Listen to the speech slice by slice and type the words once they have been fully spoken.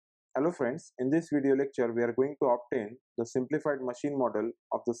Hello friends, in this video lecture we are going to obtain the simplified machine model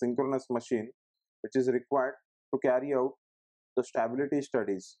of the synchronous machine which is required to carry out the stability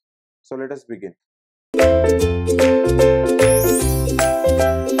studies. So let us begin.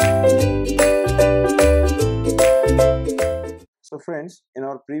 So friends, in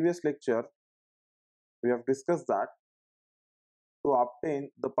our previous lecture we have discussed that to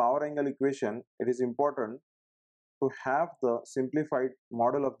obtain the power angle equation it is important to have the simplified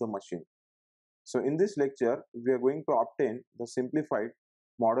model of the machine. So in this lecture we are going to obtain the simplified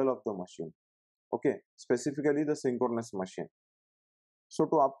model of the machine, okay, specifically the synchronous machine. So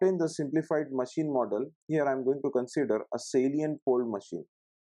to obtain the simplified machine model, here I am going to consider a salient pole machine.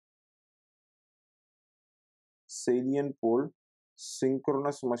 Salient pole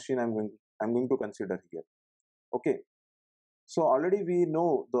synchronous machine I'm going to consider here. Okay. So already we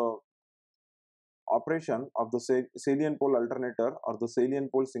know the operation of the salient pole alternator or the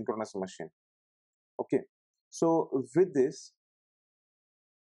salient pole synchronous machine. Okay. So with this,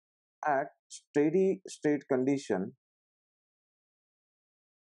 at steady state condition,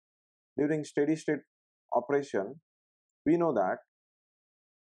 during steady state operation, we know that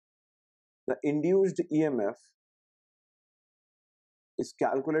the induced EMF is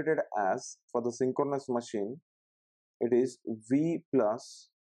calculated as, for the synchronous machine, it is V plus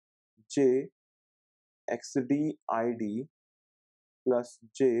J XDID plus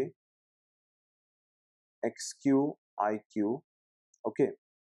J XQIQ. Okay,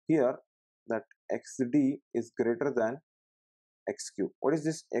 here that XD is greater than XQ. What is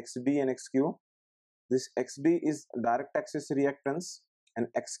this XD and XQ? This XD is direct axis reactance and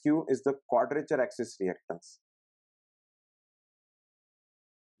XQ is the quadrature axis reactance.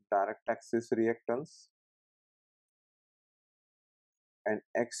 Direct axis reactance and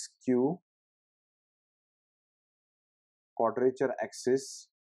XQ quadrature axis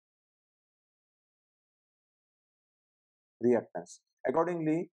reactance.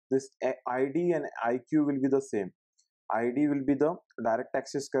 Accordingly, this ID and IQ will be the same. ID will be the direct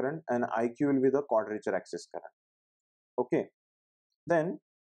axis current and IQ will be the quadrature axis current. Okay. Then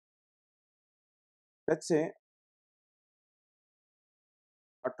let's say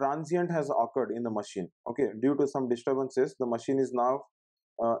a transient has occurred in the machine. Okay, due to some disturbances, the machine is now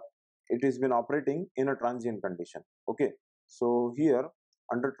it has been operating in a transient condition. Okay, so here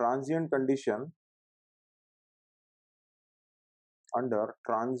under transient condition,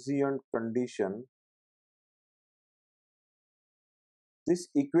 this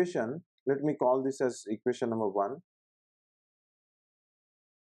equation, let me call this as equation number 1.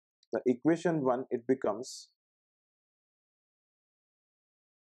 The equation 1, it becomes,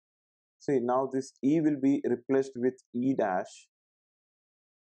 see, now this E will be replaced with E dash.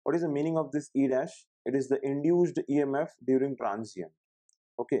 What is the meaning of this E dash? It is the induced EMF during transient.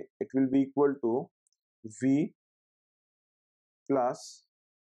 Okay, it will be equal to V plus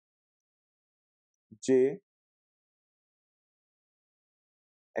J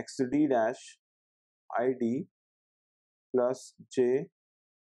XD dash ID plus J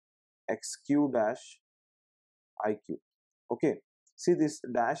XQ dash IQ. Okay, see this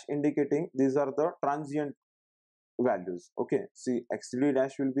dash indicating these are the transient values. Okay, see XD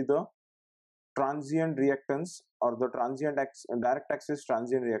dash will be the transient reactance or the direct axis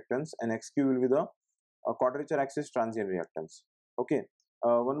transient reactance and XQ will be the quadrature axis transient reactance. Okay,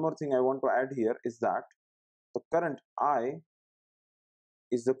 one more thing I want to add here is that the current I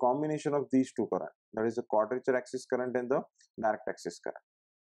is the combination of these two current, that is the quadrature axis current and the direct axis current.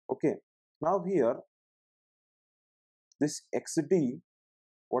 Okay, now here this XD,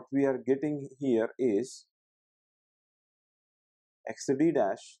 what we are getting here is XD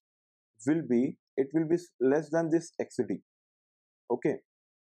dash will be, it will be less than this XD. Okay,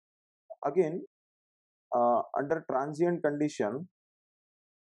 again under transient condition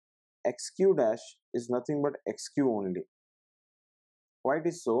XQ dash is nothing but XQ only. Why it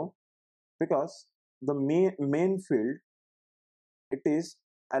is so? Because the main field, it is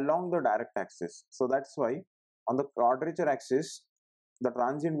along the direct axis, so that's why on the quadrature axis the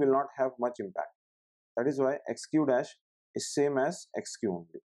transient will not have much impact. That is why XQ dash is same as XQ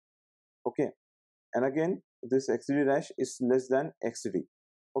only. Okay, and again this XD dash is less than XD.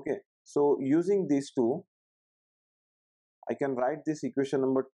 Okay, so using these two I can write this equation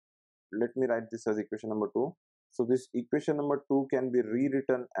number, let me write this as equation number 2. So this equation number 2 can be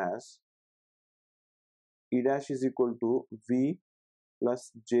rewritten as E dash is equal to V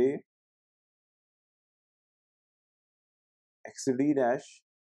plus J XD dash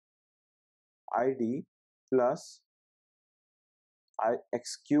ID plus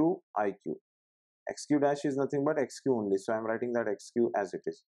XQ IQ. XQ dash is nothing but XQ only, so I am writing that XQ as it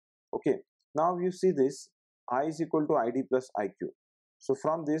is. Okay, now you see this I is equal to id plus iq. So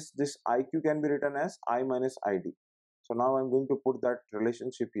from this iq can be written as I minus id. So now I'm going to put that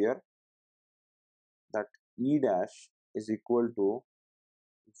relationship here, that E dash is equal to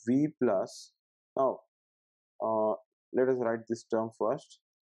V plus, now uh, let us write this term first.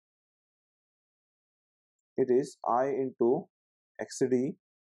 It is I into xd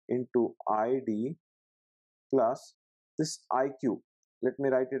into id plus this iq. Let me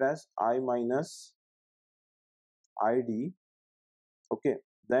write it as I minus id. Okay,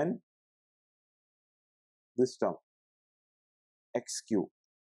 then this term xq.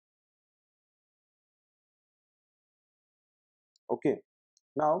 Okay,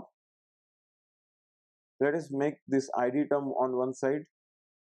 now let us make this id term on one side.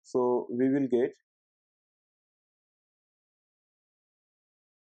 So we will get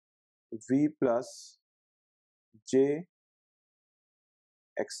v plus j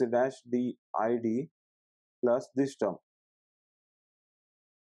x dash d id plus this term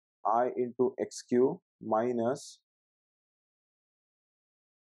I into xq minus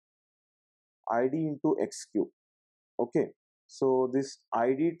id into xq. Okay, so this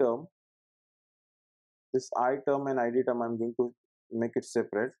id term, this I term and id term, I'm going to make it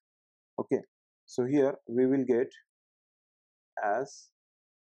separate. Okay, so here we will get as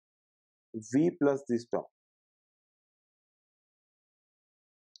v plus this term.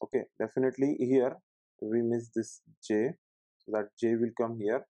 Okay, definitely here we miss this j, so that j will come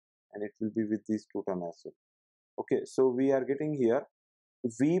here and it will be with these two terms as well. Okay, so we are getting here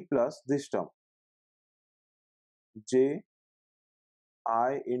v plus this term j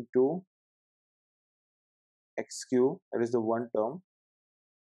I into xq, that is the one term,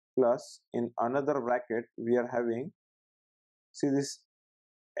 plus in another bracket we are having, see this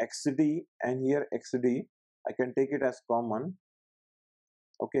xd and here xd, I can take it as common.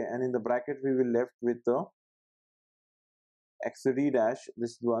 Okay, and in the bracket we will left with the xd dash,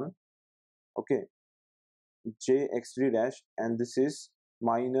 this one. Okay, j xd dash, and this is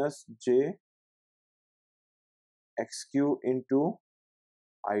minus j xq into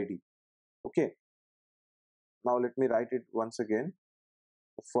id. Okay, now let me write it once again.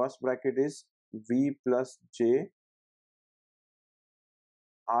 The first bracket is v plus j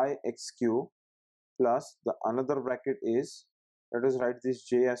I xq plus the another bracket is, let us write this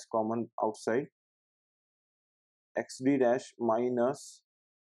j as common outside, xd dash minus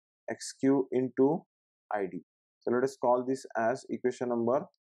xq into id. So let us call this as equation number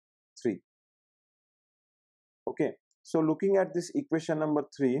 3. Okay, so looking at this equation number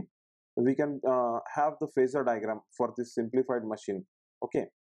 3, we can have the phasor diagram for this simplified machine. Okay,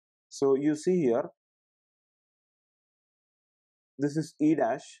 so you see here, this is E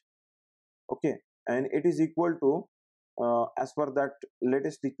dash. Okay, and it is equal to, as per that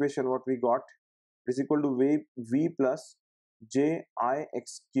latest equation what we got, is equal to v plus j I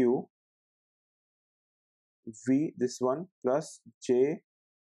xq, v this one plus j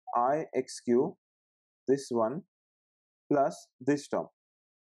I xq, this one, plus this term,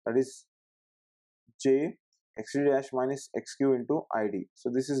 that is j xd dash minus xq into id. So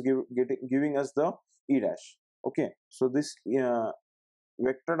this is giving us the E dash. Okay, so this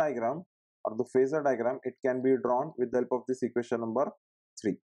vector diagram or the phasor diagram, it can be drawn with the help of this equation number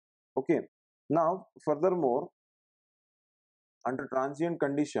 3. Okay, now furthermore, under transient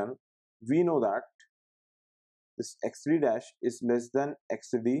condition, we know that this xd dash is less than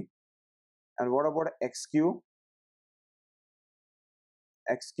xd, and what about xq?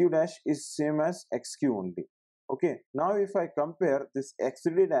 Xq dash is same as xq only. Okay, now if I compare this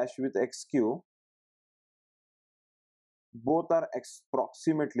xd dash with xq, both are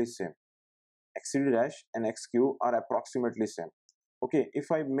approximately same. Xd dash and xq are approximately same. Okay,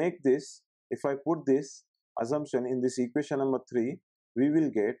 if I make this, if I put this assumption in this equation number 3, we will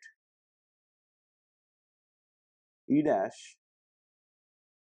get E dash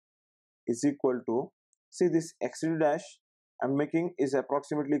is equal to, see this xd dash I'm making is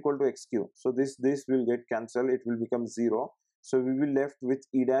approximately equal to xq. So this will get cancelled, it will become 0. So we will left with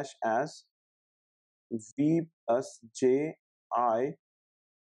E dash as v plus j I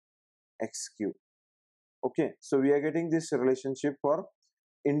xq. Okay, so we are getting this relationship for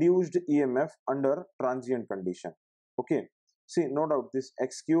induced EMF under transient condition. Okay, see, no doubt this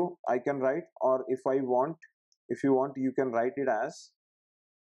xq I can write, or if you want, you can write it as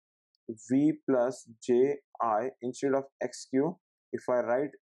v plus j I instead of xq. If I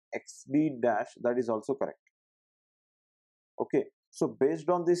write xd dash, that is also correct. Okay, so based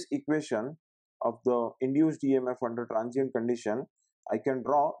on this equation of the induced EMF under transient condition, I can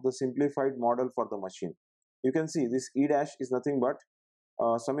draw the simplified model for the machine. You can see this E dash is nothing but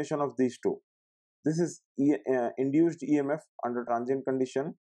summation of these two. This is induced EMF under transient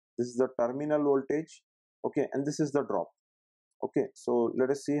condition. This is the terminal voltage. Okay, and this is the drop. Okay, so let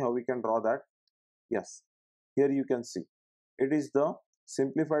us see how we can draw that. Yes, here you can see it is the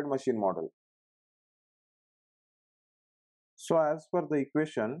simplified machine model. So as per the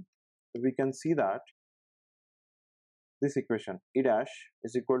equation, we can see that this equation E dash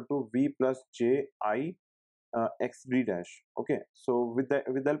is equal to V plus J I X D dash. Okay, so with the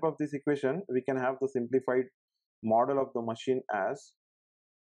help of this equation, we can have the simplified model of the machine as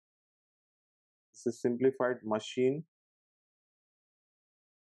this is simplified machine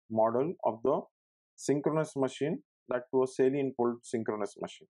model of the synchronous machine, that was salient pole synchronous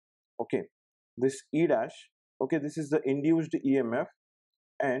machine. Okay, this E dash, okay, this is the induced EMF,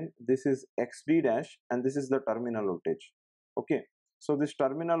 and this is XD dash, and this is the terminal voltage. Okay, so this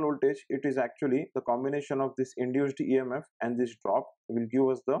terminal voltage, it is actually the combination of this induced EMF and this drop will give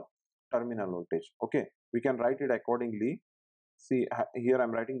us the terminal voltage. Okay, we can write it accordingly. See here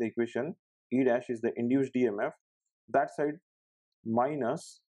I'm writing the equation. E dash is the induced EMF, that side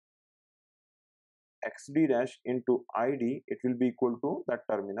minus XD dash into ID, it will be equal to that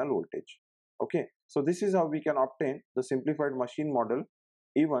terminal voltage. Okay, so this is how we can obtain the simplified machine model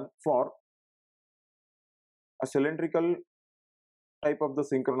even for a cylindrical type of the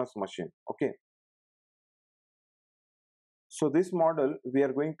synchronous machine. Okay, so this model we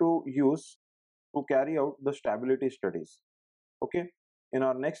are going to use to carry out the stability studies. Okay, in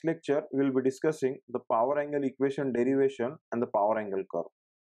our next lecture we will be discussing the power angle equation derivation and the power angle curve.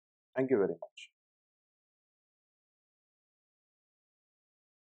 Thank you very much.